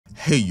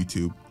Hey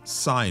YouTube,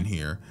 Cyan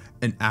here,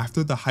 and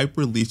after the hype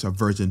release of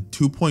version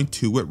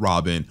 2.2 with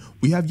Robin,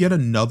 we have yet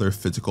another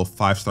physical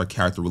 5-star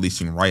character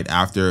releasing right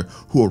after,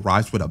 who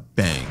arrives with a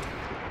bang.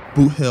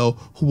 Boothill,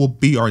 who will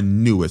be our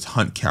newest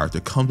hunt character,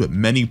 comes with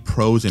many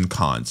pros and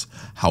cons.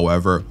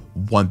 However,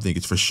 one thing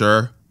is for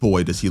sure,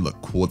 boy does he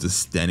look cool just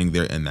standing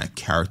there in that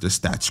character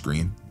stat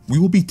screen. We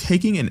will be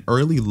taking an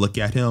early look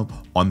at him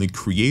on the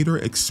Creator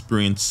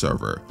Experience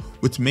server,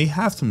 which may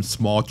have some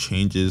small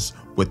changes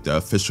with the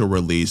official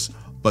release,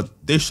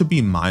 but they should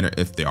be minor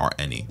if there are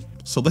any.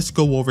 So let's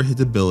go over his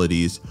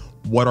abilities,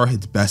 what are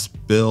his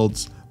best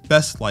builds,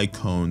 best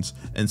Lightcones,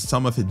 and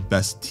some of his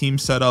best team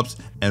setups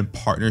and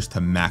partners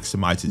to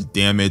maximize his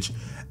damage,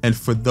 and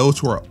for those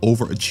who are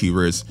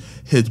overachievers,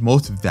 his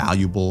most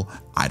valuable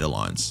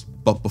Eidolons.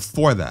 But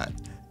before that,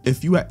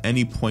 if you at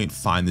any point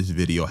find this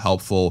video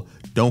helpful,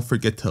 don't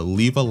forget to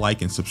leave a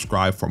like and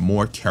subscribe for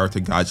more character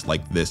guides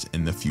like this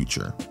in the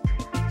future.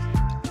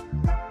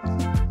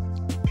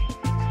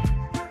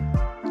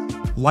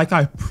 Like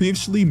I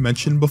previously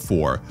mentioned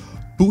before,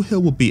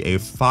 Boothill will be a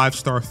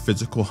 5-star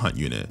physical hunt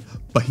unit,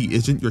 but he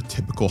isn't your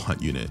typical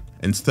hunt unit.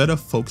 Instead of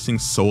focusing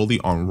solely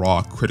on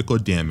raw critical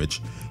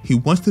damage, he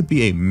wants to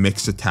be a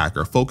mixed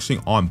attacker,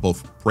 focusing on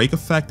both break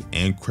effect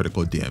and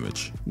critical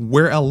damage.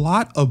 Where a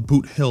lot of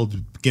Boothill's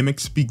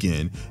gimmicks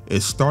begin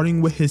is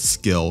starting with his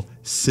skill,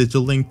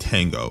 Sigilling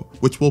Tango,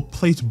 which will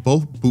place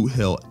both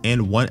Boothill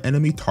and one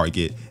enemy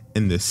target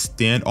in the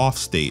standoff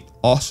state.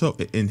 Also,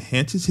 it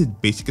enhances his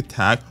basic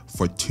attack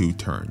for 2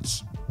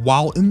 turns.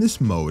 While in this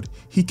mode,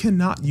 he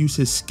cannot use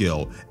his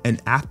skill, and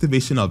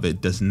activation of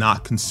it does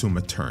not consume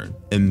a turn.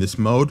 In this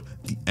mode,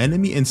 the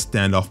enemy in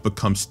standoff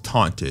becomes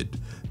taunted.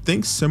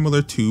 Think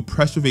similar to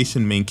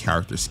Preservation main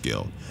character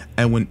skill,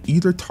 and when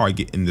either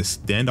target in the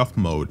standoff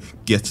mode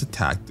gets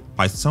attacked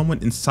by someone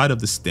inside of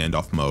the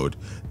standoff mode,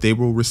 they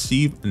will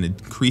receive an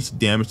increased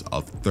damage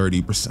of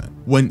 30%.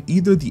 When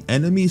either the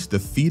enemy is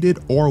defeated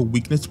or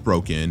weakness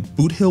broken,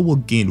 Boothill will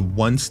gain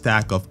 1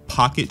 stack of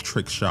pocket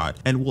trick shot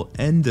and will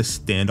end the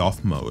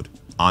standoff mode.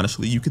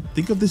 Honestly, you could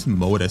think of this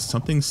mode as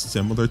something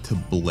similar to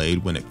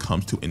Blade when it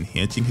comes to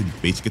enhancing his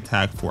basic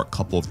attack for a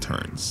couple of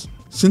turns.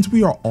 Since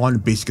we are on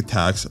basic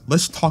attacks,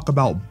 let's talk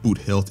about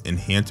Boothill's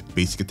enhanced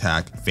basic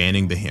attack,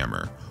 Fanning the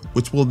Hammer,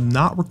 which will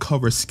not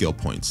recover skill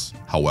points.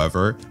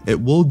 However, it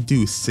will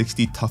do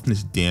 60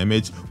 toughness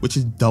damage, which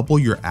is double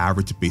your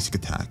average basic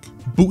attack.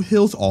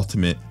 Boothill's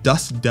ultimate,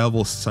 Dust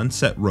Devil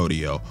Sunset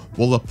Rodeo,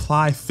 will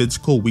apply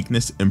physical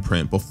weakness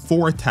imprint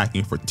before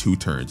attacking for 2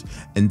 turns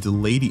and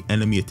delay the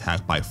enemy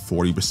attack by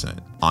 40%.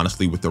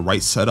 Honestly, with the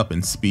right setup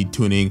and speed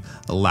tuning,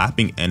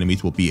 lapping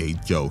enemies will be a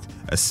joke,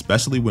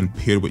 especially when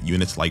paired with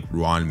units like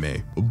Ruan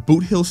Mei.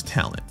 Boothill's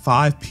talent,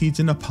 5 peas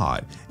in a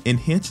pod,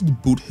 enhances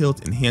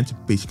Boothill's enhanced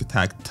basic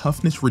attack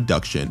toughness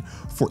reduction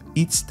for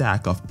each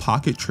stack of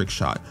pocket trick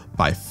shot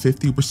by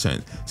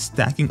 50%,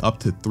 stacking up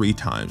to 3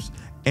 times.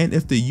 And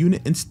if the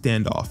unit in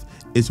standoff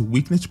is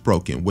weakness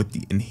broken with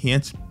the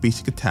enhanced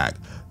basic attack,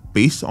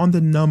 based on the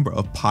number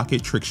of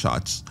pocket trick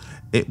shots,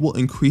 it will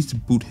increase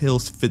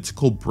Boothill's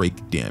physical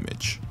break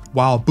damage.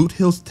 While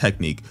Boothill's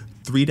technique,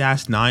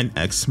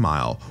 3-9x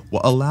Smile,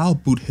 will allow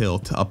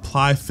Boothill to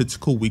apply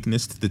physical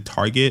weakness to the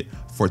target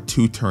for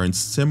 2 turns,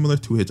 similar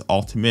to his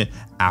ultimate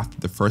after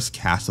the first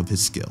cast of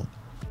his skill.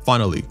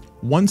 Finally,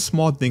 one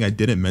small thing I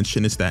didn't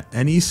mention is that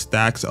any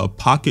stacks of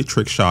pocket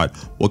trick shot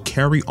will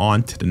carry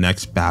on to the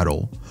next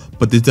battle,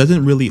 but this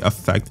doesn't really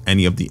affect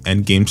any of the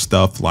endgame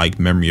stuff like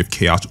Memory of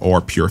Chaos or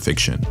Pure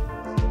Fiction.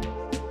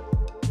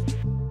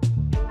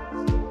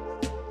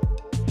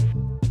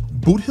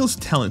 Boothill's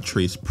talent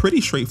tree is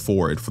pretty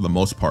straightforward for the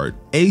most part.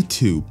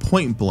 A2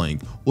 Point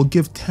Blank will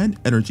give 10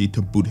 energy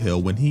to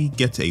Boothill when he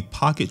gets a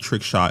pocket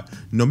trick shot,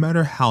 no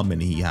matter how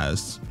many he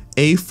has.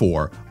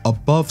 A4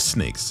 Above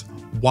Snakes.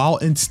 While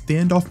in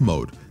standoff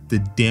mode, the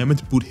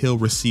damage Boothill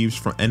receives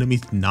from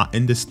enemies not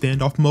in the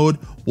standoff mode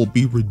will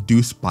be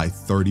reduced by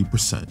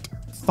 30%.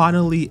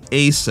 Finally,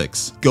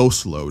 A6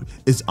 Ghost Load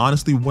is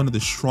honestly one of the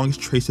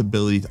strongest trace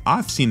abilities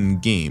I've seen in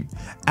game,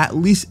 at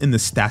least in the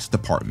stats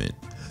department.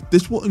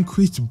 This will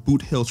increase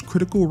Boothill's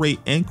critical rate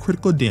and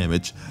critical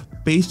damage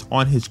based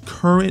on his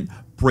current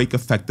break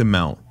effect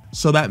amount.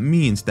 So that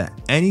means that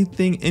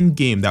anything in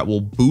game that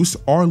will boost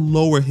or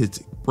lower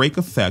his break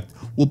effect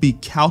will be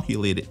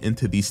calculated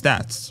into these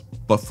stats.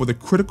 But for the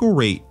critical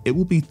rate, it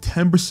will be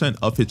 10%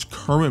 of his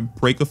current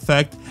break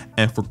effect,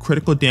 and for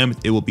critical damage,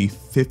 it will be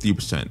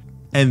 50%.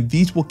 And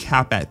these will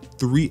cap at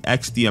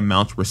 3x the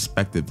amounts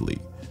respectively.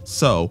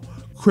 So,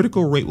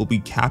 critical rate will be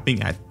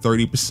capping at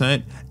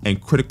 30%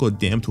 and critical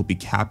damage will be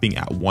capping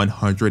at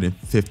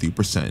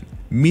 150%,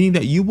 meaning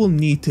that you will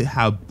need to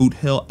have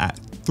Boothill at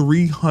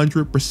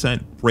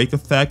 300% break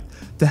effect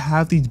to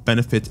have these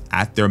benefits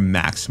at their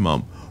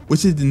maximum,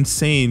 which is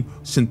insane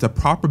since the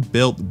proper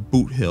build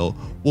Boothill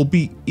will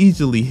be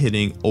easily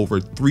hitting over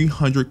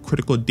 300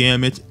 critical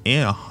damage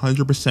and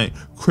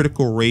 100%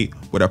 critical rate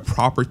with a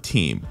proper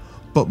team,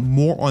 but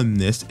more on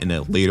this in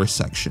a later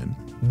section.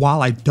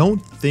 While I don't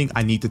think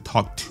I need to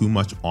talk too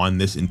much on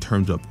this in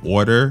terms of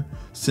order,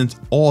 since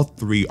all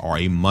 3 are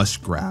a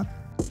must grab.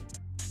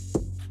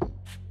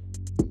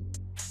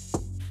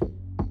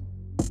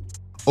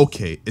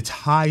 Okay, it's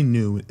high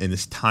noon and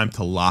it's time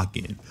to lock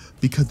in,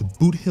 because the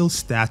Boothill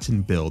stats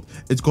and build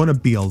is going to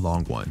be a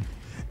long one.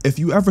 If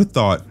you ever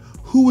thought,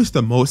 who is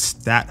the most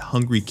stat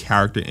hungry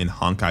character in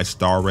Honkai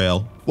Star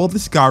Rail? Well,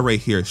 this guy right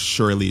here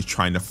surely is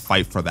trying to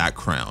fight for that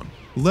crown.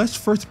 Let's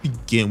first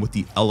begin with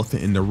the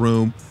elephant in the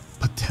room,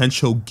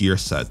 potential gear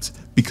sets,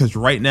 because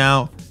right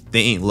now, they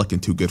ain't looking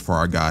too good for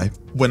our guy.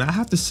 When I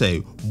have to say,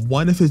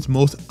 one of his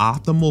most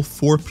optimal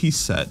 4-piece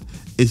set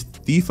is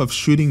Thief of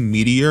Shooting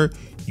Meteor,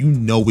 you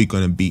know we're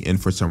gonna be in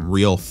for some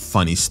real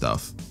funny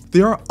stuff.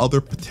 There are other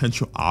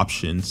potential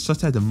options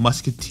such as the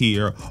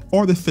Musketeer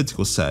or the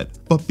physical set,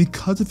 but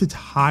because of its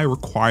high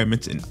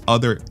requirements in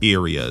other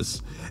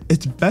areas,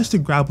 it's best to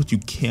grab what you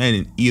can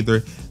in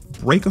either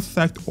break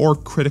effect or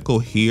critical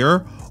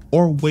here,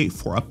 or wait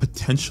for a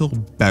potential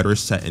better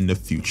set in the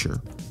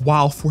future.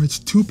 While for its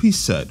 2-piece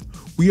set,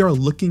 we are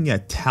looking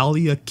at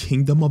Talia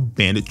Kingdom of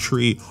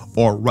Banditry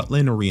or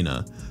Rutland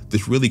Arena.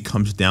 This really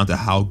comes down to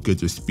how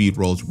good your speed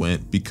rolls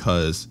went,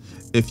 because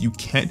if you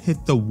can't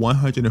hit the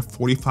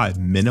 145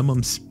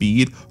 minimum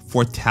speed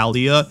for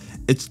Talia,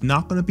 it's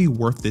not going to be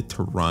worth it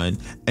to run,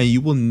 and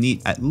you will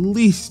need at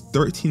least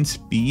 13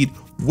 speed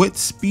with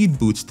speed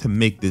boots to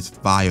make this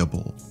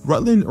viable.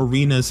 Rutland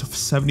Arena's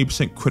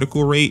 70%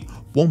 critical rate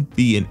won't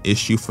be an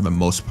issue for the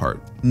most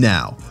part.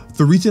 Now,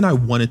 the reason I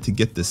wanted to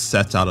get the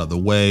sets out of the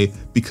way,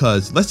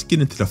 because let's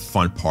get into the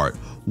fun part.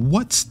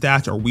 What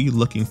stats are we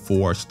looking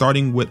for,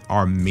 starting with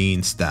our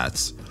main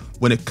stats?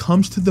 When it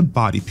comes to the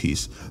body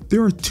piece,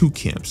 there are 2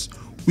 camps.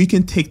 We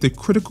can take the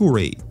critical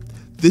rate.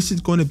 This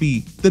is going to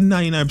be the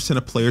 99%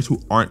 of players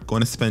who aren't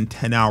going to spend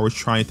 10 hours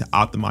trying to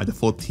optimize the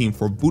full team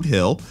for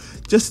Boothill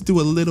just to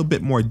do a little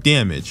bit more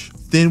damage.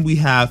 Then we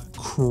have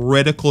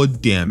critical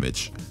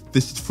damage.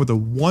 This is for the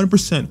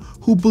 1%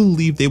 who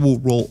believe they will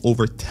roll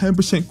over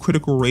 10%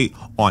 critical rate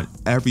on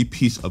every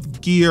piece of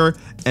gear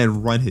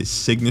and run his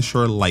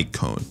signature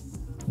Lightcone.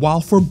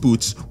 While for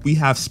boots, we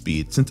have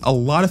speed. Since a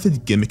lot of his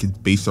gimmick is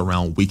based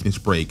around weakness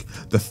break,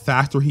 the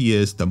faster he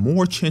is, the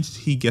more chances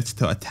he gets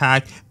to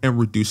attack and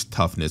reduce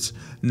toughness,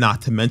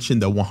 not to mention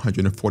the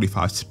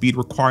 145 speed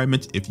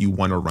requirement if you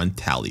want to run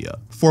Talia.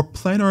 For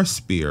planar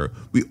spear,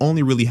 we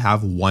only really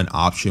have one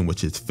option,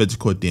 which is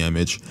physical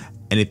damage.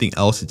 Anything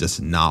else is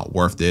just not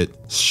worth it.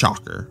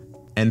 Shocker.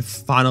 And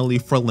finally,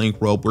 for link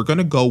rope, we're going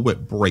to go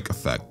with break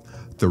effect.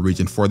 The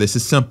reason for this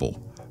is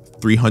simple.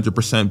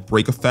 300%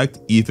 break effect,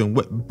 even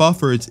with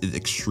buffers, is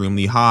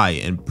extremely high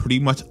and pretty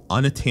much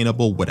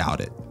unattainable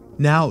without it.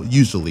 Now,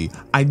 usually,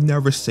 I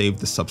never save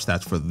the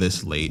substats for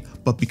this late,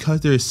 but because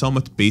there is so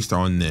much based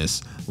on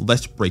this,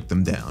 let's break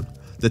them down.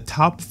 The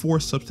top 4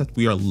 substats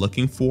we are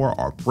looking for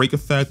are break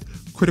effect,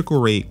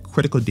 critical rate,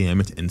 critical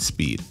damage, and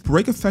speed.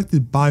 Break effect is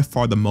by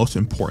far the most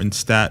important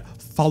stat,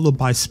 followed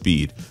by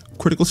speed.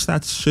 Critical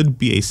stats should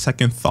be a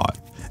second thought.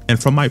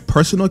 And from my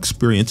personal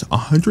experience,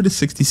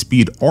 160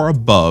 speed or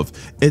above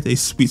is a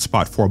sweet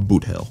spot for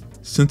Boothill.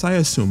 Since I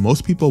assume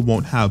most people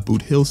won't have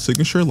Boothill's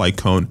signature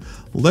Lightcone,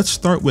 let's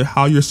start with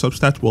how your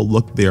substats will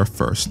look there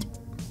first.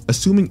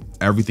 Assuming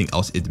everything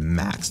else is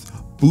maxed,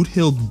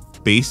 Boothill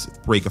base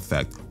break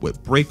effect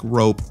with break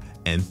rope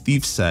and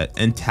thief set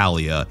and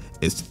Talia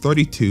is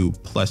 32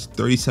 plus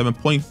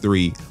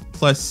 37.3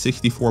 plus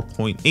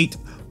 64.8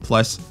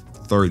 plus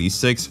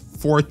 36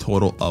 for a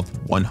total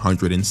of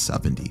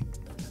 170.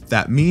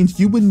 That means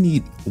you would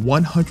need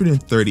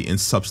 130 in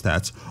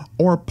substats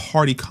or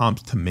party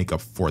comps to make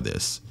up for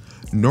this.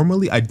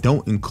 Normally I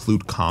don't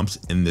include comps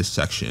in this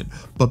section,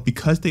 but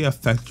because they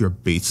affect your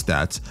base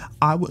stats,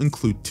 I will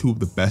include 2 of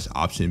the best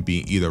options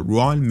being either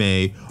Ruan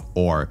Mei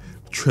or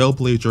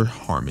Trailblazer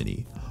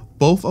Harmony,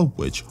 both of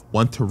which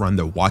want to run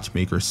the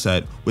Watchmaker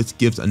set, which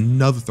gives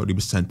another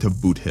 30% to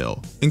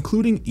Boothill.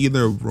 Including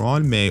either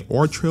Ruan Mei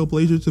or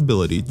Trailblazer's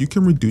ability, you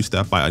can reduce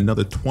that by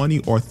another 20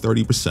 or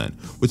 30%,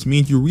 which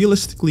means you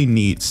realistically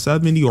need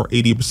 70 or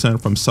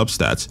 80% from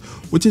substats,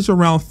 which is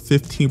around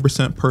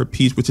 15% per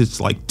piece, which is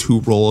like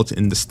 2 rolls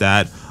in the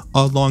stat,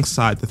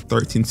 alongside the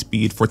 13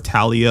 speed for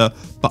Talia,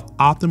 but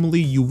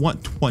optimally you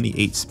want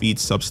 28 speed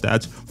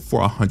substats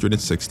for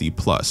 160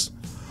 plus.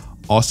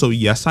 Also,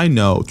 yes, I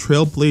know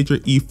Trailblazer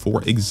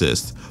E4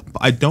 exists,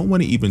 but I don't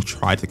want to even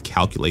try to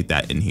calculate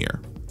that in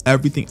here.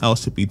 Everything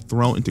else should be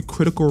thrown into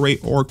critical rate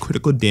or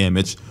critical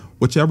damage,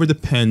 whichever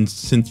depends,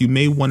 since you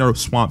may want to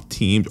swap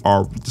teams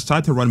or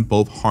decide to run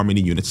both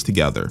Harmony units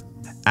together.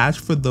 As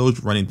for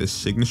those running the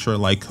signature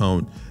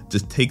Lightcone,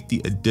 just take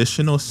the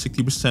additional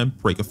 60%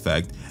 break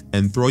effect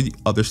and throw the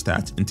other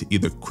stats into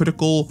either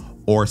critical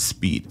or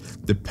speed,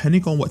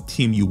 depending on what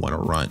team you want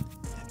to run.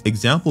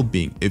 Example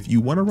being, if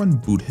you want to run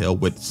Boothill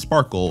with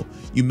Sparkle,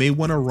 you may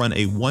want to run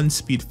a 1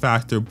 speed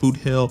factor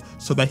Boothill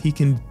so that he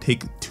can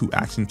take 2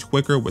 actions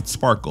quicker with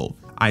Sparkle.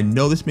 I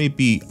know this may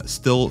be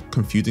still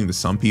confusing to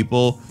some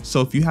people,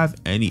 so if you have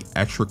any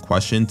extra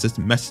questions, just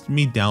message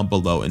me down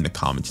below in the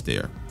comments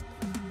there.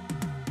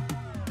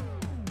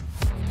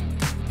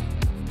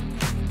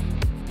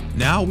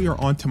 Now we are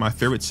on to my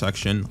favorite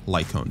section,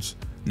 Lightcones.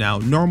 Now,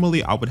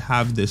 normally I would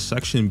have this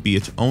section be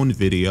its own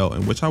video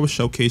in which I would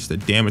showcase the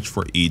damage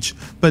for each,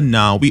 but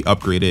now we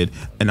upgraded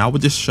and I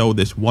would just show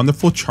this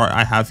wonderful chart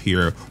I have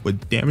here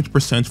with damage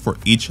percent for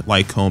each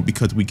Lightcone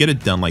because we get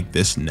it done like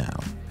this now.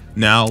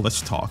 Now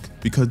let's talk,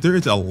 because there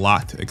is a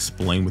lot to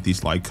explain with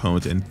these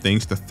Lightcones and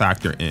things to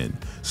factor in,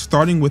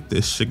 starting with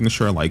this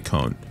signature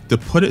Lightcone. To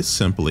put it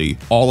simply,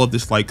 all of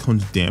this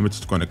Lightcone's damage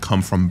is going to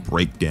come from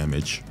break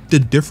damage. The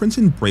difference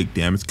in break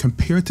damage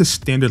compared to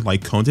standard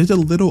Lightcones is a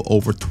little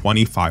over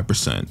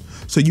 25%,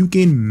 so you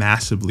gain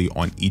massively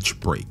on each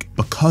break.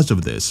 Because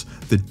of this,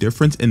 the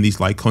difference in these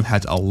Lightcones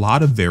has a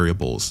lot of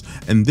variables,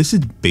 and this is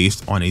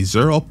based on a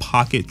 0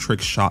 pocket trick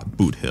shot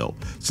Boothill,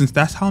 since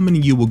that's how many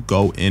you will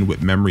go in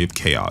with Memory of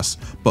Chaos.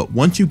 But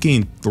once you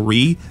gain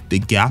 3, the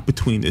gap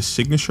between this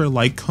signature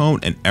Lightcone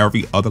and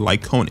every other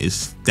Lightcone is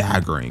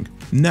staggering.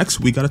 Next,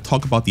 we gotta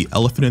talk about the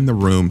elephant in the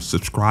room,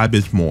 subscribe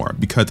is more,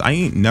 because I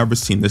ain't never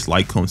seen this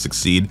Lightcone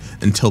succeed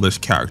until this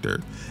character.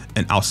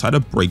 And outside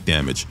of break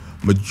damage,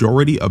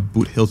 majority of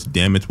Boothill's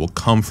damage will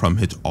come from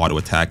his auto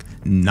attack,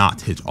 not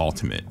his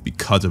ultimate.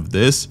 Because of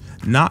this,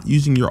 not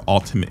using your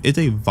ultimate is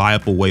a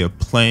viable way of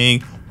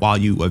playing while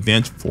you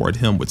advance forward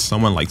him with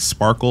someone like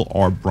Sparkle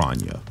or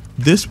Bronya.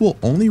 This will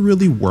only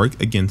really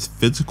work against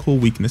physical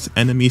weakness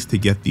enemies to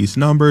get these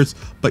numbers,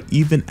 but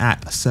even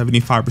at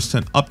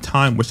 75%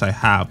 uptime, which I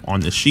have on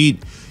the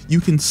sheet, you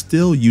can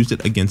still use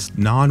it against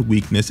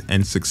non-weakness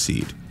and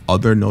succeed.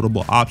 Other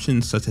notable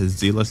options such as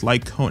Zealous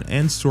Lightcone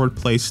and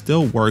Swordplay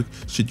still work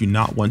should you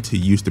not want to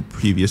use the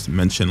previous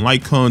mentioned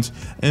Lightcones,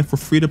 and for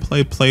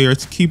free-to-play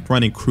players, keep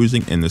running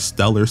Cruising in the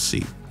Stellar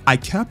Sea. I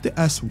kept the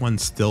S1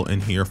 still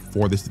in here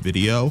for this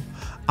video.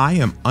 I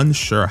am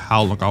unsure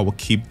how long I will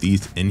keep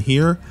these in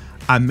here.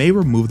 I may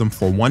remove them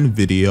for one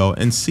video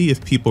and see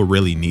if people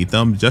really need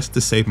them just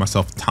to save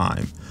myself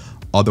time.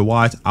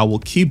 Otherwise, I will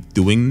keep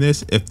doing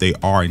this if they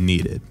are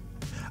needed.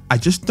 I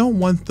just don't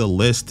want the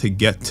list to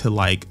get to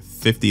like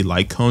 50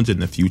 Lightcones in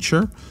the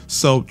future,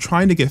 so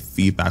trying to get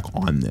feedback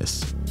on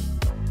this.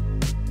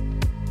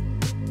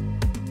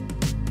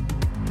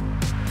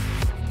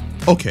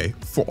 Okay,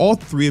 for all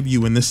 3 of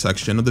you in this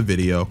section of the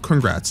video,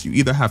 congrats, you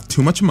either have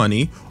too much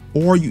money,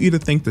 or you either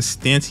think the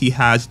stance he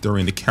has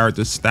during the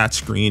character's stat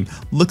screen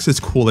looks as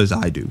cool as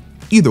I do.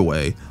 Either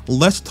way,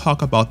 let's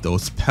talk about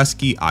those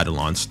pesky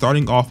Eidolons,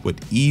 starting off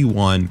with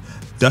E1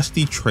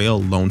 Dusty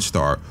Trail Lone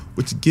Star,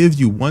 which gives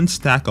you 1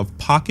 stack of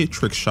pocket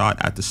trick shot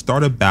at the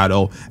start of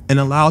battle and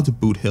allows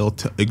Boothill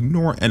to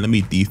ignore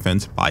enemy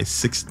defense by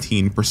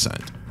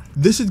 16%.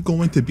 This is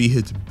going to be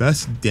his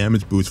best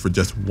damage boost for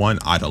just 1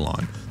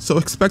 Eidolon, so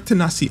expect to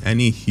not see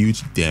any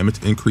huge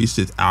damage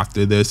increases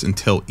after this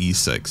until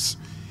E6.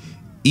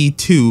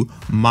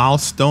 E2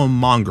 Milestone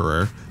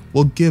Mongerer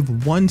will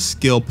give 1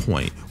 skill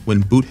point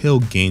when Boothill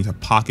gains a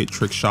pocket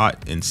trick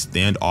shot in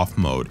standoff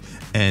mode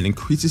and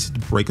increases his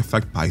break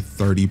effect by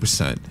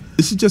 30%.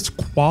 This is just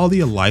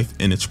quality of life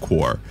in its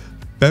core,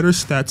 better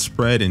stat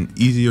spread and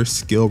easier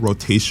skill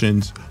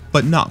rotations,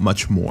 but not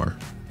much more.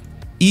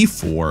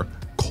 E4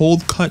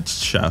 Cold Cut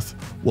Chef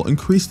will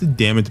increase the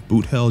damage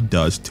Boothill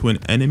does to an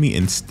enemy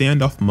in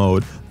standoff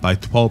mode by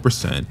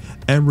 12%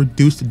 and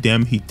reduce the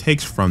damage he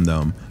takes from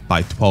them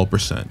by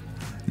 12%.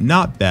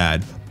 Not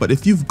bad, but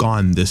if you've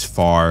gone this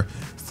far,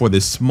 for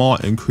this small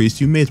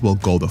increase you may as well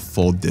go the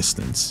full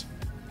distance.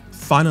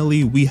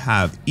 Finally, we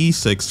have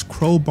E6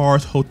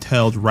 Crowbar's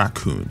Hotel's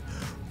Raccoon,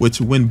 which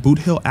when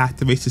Boothill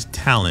activates his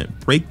talent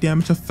break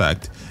damage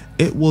effect,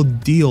 it will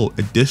deal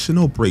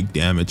additional break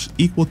damage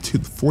equal to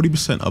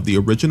 40% of the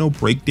original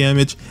break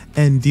damage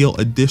and deal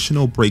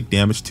additional break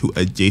damage to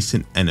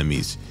adjacent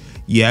enemies.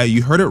 Yeah,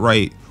 you heard it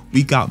right,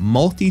 we got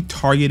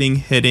multi-targeting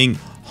hitting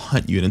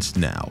hunt units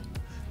now.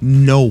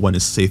 No one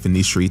is safe in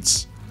these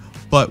streets.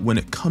 But when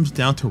it comes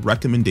down to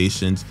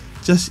recommendations,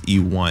 just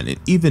E1, and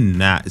even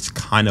that is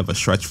kind of a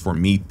stretch for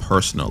me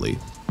personally.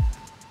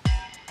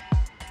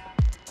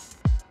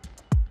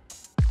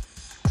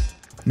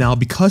 Now,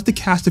 because the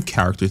cast of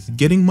characters is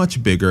getting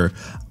much bigger,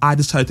 I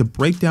decided to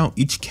break down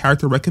each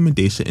character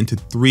recommendation into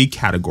 3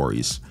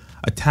 categories: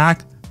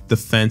 attack,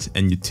 defense,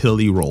 and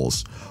utility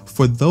roles.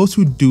 For those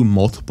who do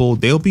multiple,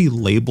 they'll be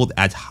labeled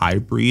as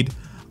hybrid.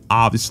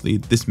 Obviously,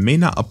 this may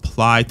not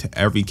apply to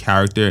every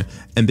character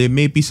and there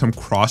may be some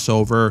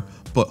crossover,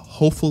 but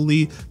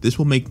hopefully this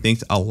will make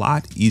things a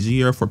lot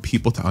easier for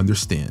people to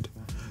understand.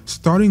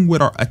 Starting with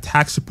our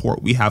attack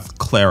support, we have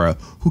Clara,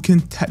 who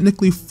can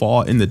technically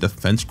fall in the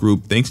defense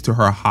group thanks to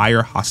her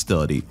higher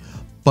hostility,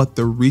 but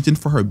the reason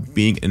for her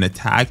being an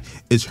attack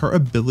is her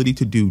ability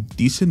to do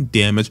decent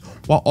damage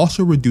while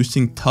also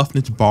reducing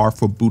toughness bar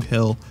for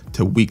Boothill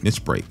to weakness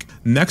break.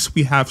 Next,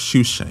 we have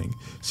Shusheng.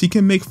 She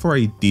can make for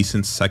a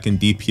decent second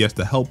DPS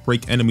to help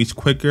break enemies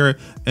quicker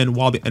and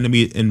while the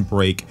enemy is in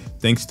break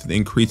thanks to the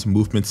increased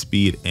movement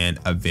speed and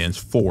advance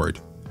forward.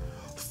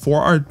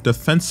 For our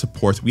defense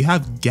supports, we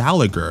have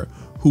Gallagher,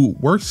 who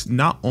works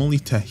not only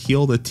to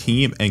heal the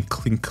team and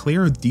can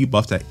clear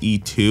debuffs at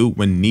E2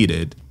 when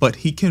needed, but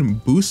he can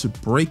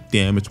boost break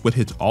damage with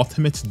his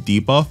ultimate's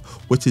debuff,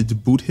 which is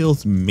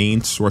Boothill's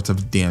main source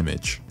of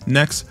damage.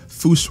 Next,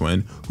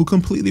 Fuswen, who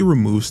completely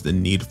removes the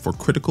need for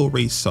critical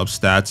rate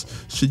substats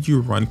should you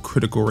run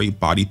critical rate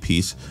body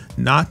piece,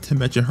 not to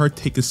mention her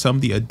taking some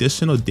of the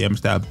additional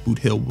damage that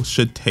Boothill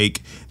should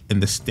take in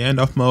the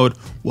standoff mode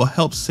will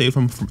help save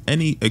him from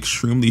any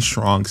extremely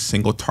strong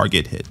single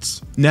target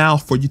hits. Now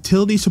for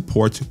utility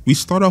supports, we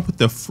start off with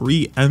the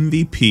free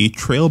MVP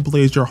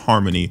Trailblazer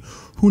Harmony,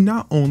 who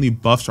not only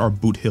buffs our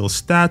Boothill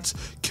stats,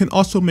 can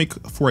also make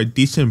for a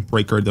decent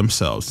breaker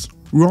themselves.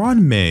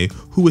 Ruan Mei,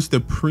 who is the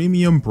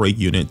premium break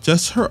unit,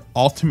 just her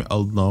ultimate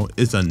alone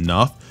is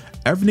enough.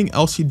 Everything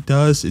else she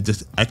does is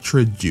just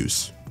extra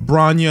juice.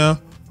 Bronya,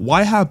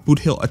 why have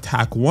Boothill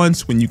attack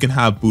once when you can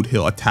have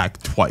Boothill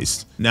attack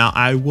twice? Now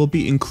I will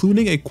be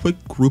including a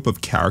quick group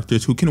of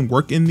characters who can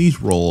work in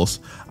these roles.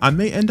 I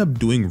may end up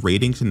doing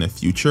ratings in the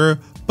future,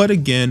 but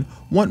again,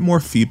 want more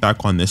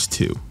feedback on this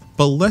too.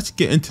 But let's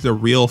get into the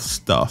real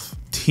stuff,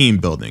 team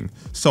building.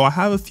 So I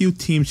have a few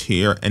teams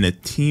here and a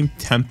team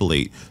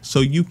template so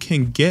you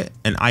can get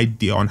an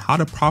idea on how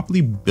to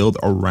properly build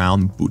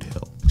around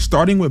Boothill.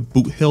 Starting with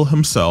Boothill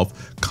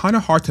himself, kinda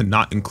hard to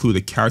not include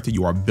the character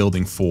you are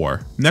building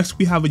for. Next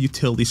we have a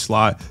utility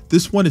slot.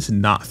 This one is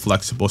not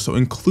flexible, so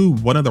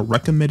include one of the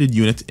recommended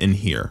units in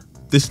here.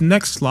 This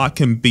next slot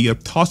can be a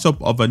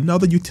toss-up of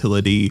another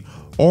utility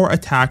or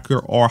attacker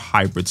or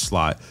hybrid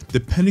slot.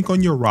 Depending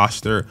on your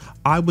roster,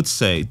 I would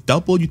say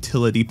double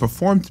utility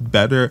performs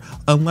better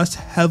unless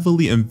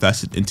heavily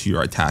invested into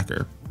your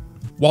attacker.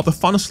 While the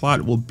final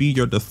slot will be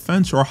your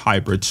defense or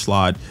hybrid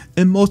slot,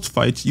 in most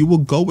fights you will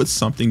go with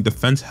something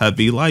defense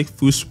heavy like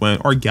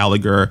Fuswen or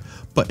Gallagher,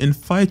 but in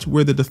fights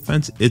where the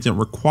defense isn't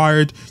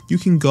required, you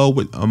can go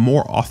with a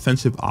more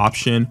offensive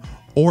option,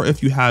 or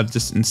if you have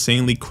just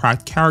insanely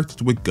cracked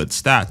characters with good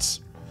stats.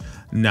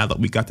 Now that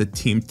we got the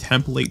team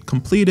template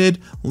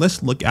completed,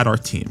 let's look at our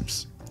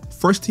teams.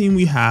 First team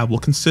we have will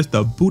consist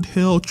of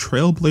Boothill,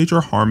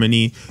 Trailblazer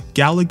Harmony,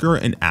 Gallagher,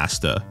 and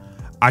Asta.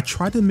 I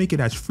try to make it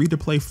as free to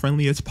play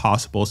friendly as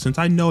possible since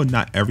I know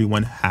not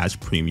everyone has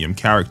premium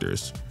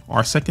characters.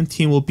 Our second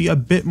team will be a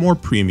bit more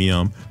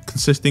premium,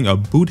 consisting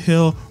of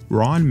Boothill,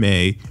 Ruan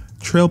Mei,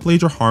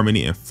 Trailblazer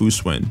Harmony, and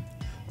Fuswen.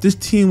 This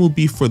team will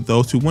be for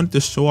those who want to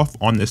show off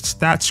on the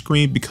stat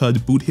screen because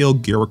Boothill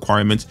gear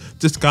requirements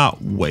just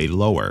got way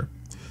lower.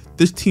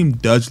 This team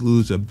does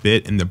lose a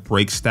bit in the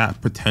break stat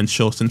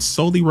potential since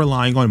solely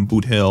relying on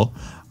Boothill.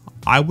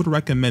 I would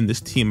recommend this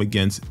team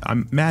against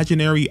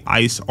imaginary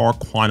ice or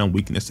quantum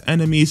weakness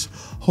enemies,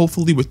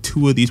 hopefully with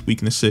two of these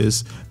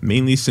weaknesses,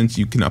 mainly since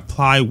you can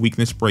apply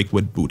weakness break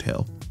with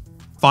Boothill.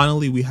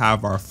 Finally, we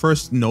have our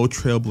first no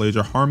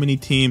Trailblazer Harmony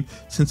team,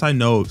 since I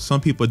know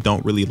some people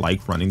don't really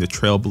like running the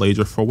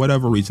Trailblazer for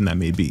whatever reason that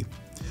may be.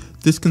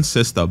 This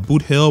consists of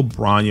Boothill,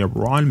 Bronya,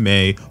 Ruan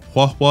Mei,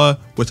 Huahua,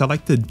 which I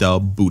like to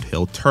dub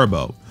Boothill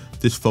Turbo.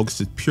 This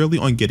focuses purely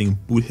on getting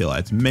Boothill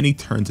as many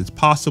turns as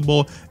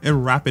possible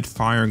and rapid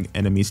firing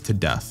enemies to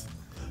death.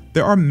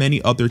 There are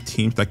many other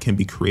teams that can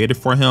be created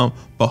for him,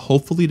 but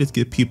hopefully this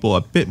gives people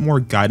a bit more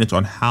guidance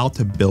on how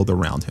to build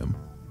around him.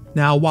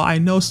 Now, while I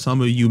know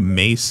some of you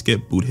may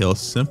skip Boothill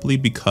simply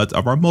because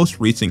of our most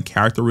recent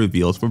character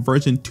reveals for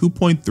version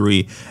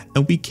 2.3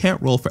 and we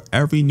can't roll for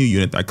every new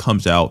unit that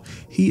comes out,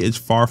 he is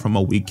far from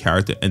a weak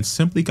character and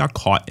simply got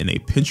caught in a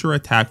pincher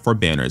attack for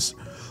banners.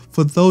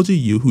 For those of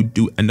you who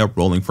do end up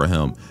rolling for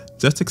him,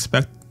 just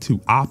expect to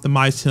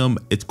optimize him.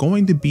 It's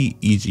going to be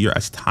easier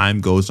as time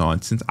goes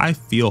on since I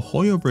feel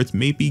Hoyoverse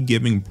may be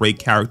giving break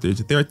characters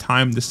their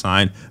time to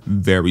shine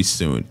very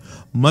soon,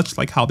 much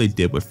like how they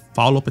did with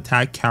follow-up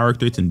attack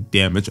characters and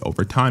damage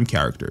over time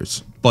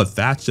characters. But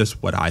that's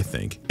just what I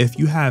think. If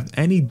you have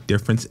any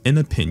difference in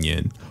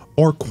opinion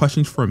or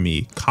questions for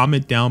me,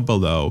 comment down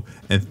below,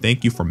 and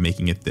thank you for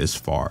making it this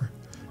far.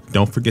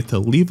 Don't forget to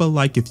leave a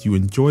like if you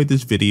enjoyed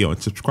this video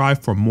and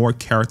subscribe for more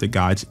character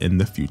guides in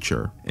the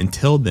future.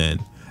 Until then,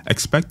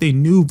 expect a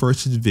new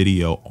versus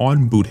video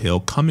on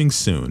Boothill coming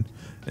soon.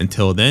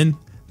 Until then,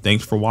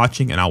 thanks for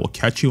watching and I will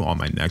catch you on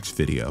my next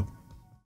video.